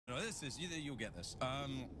this is, you'll get this.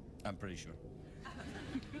 I'm pretty sure.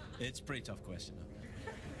 It's a pretty tough question.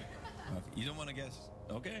 Okay, you don't want to guess?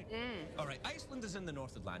 Okay. All right, Iceland is in the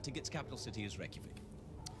North Atlantic. Its capital city is Reykjavik.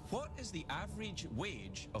 What is the average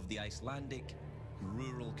wage of the Icelandic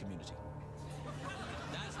rural community?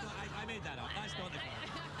 That's not, I made that up. That's not the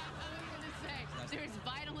question. I was going to say, there's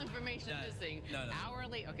vital information missing. No.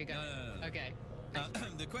 Hourly? Okay, good. No. Okay.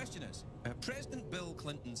 The question is, President Bill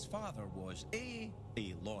Clinton's father was A,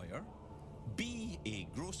 lawyer, B, a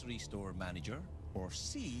grocery store manager, or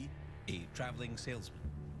C, a traveling salesman?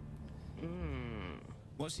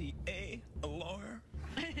 Was he A, lawyer?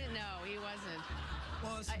 No, he wasn't.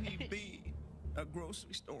 Was he B, a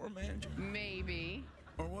grocery store manager? Maybe.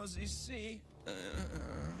 Or was he C, a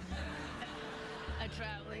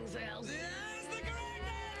traveling salesman. That's the correct answer!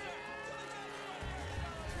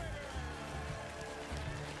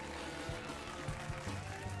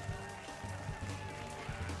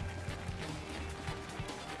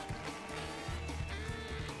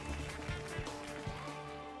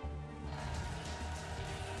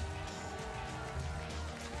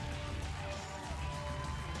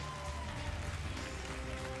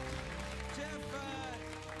 Jeff,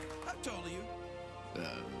 how tall are you?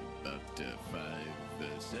 About 5'7".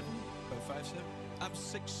 About 5'7". I'm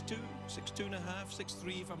 6'2", 6'2.5",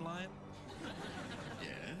 6'3" if I'm lying. Yeah.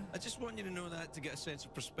 I just want you to know that to get a sense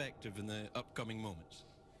of perspective in the upcoming moments.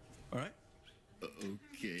 All right?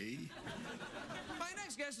 Okay. My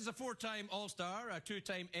next guest is a 4-time All-Star, a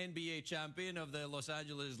 2-time NBA champion of the Los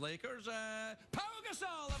Angeles Lakers, Pau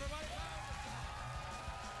Gasol, everybody.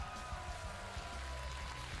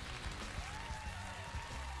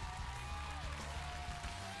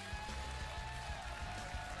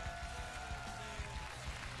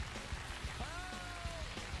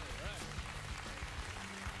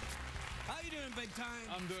 How you doing, big time?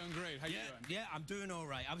 I'm doing great. How you doing? Yeah, I'm doing all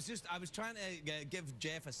right. I was trying to give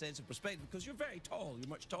Jeff a sense of perspective because you're very tall. You're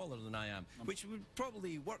much taller than I am, which would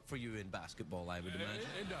probably work for you in basketball, I would imagine.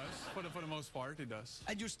 It does. For the most part, it does.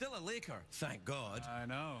 And you're still a Laker, thank God. I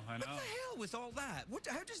know. What the hell with all that?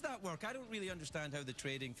 How does that work? I don't really understand how the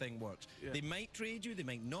trading thing works. Yeah. They might trade you, they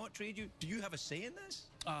might not trade you. Do you have a say in this?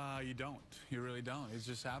 You don't. You really don't. It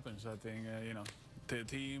just happens. I think, you know, the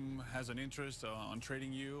team has an interest on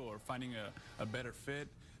trading you or finding a better fit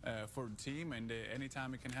for the team, and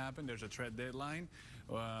anytime it can happen, there's a trade deadline,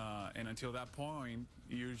 and until that point,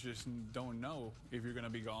 you just don't know if you're going to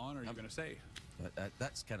be gone or you're going to stay.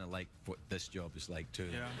 That's kind of like what this job is like too.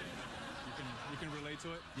 Yeah. You can relate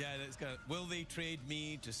to it? Yeah, that's kind of, will they trade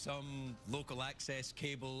me to some local access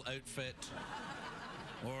cable outfit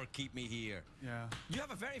or keep me here? Yeah. You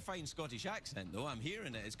have a very fine Scottish accent, though. I'm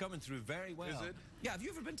hearing it. It's coming through very well. Is it? Yeah, have you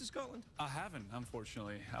ever been to Scotland? I haven't,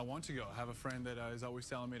 unfortunately. I want to go. I have a friend that is always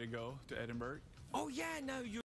telling me to go to Edinburgh. Oh, yeah, now you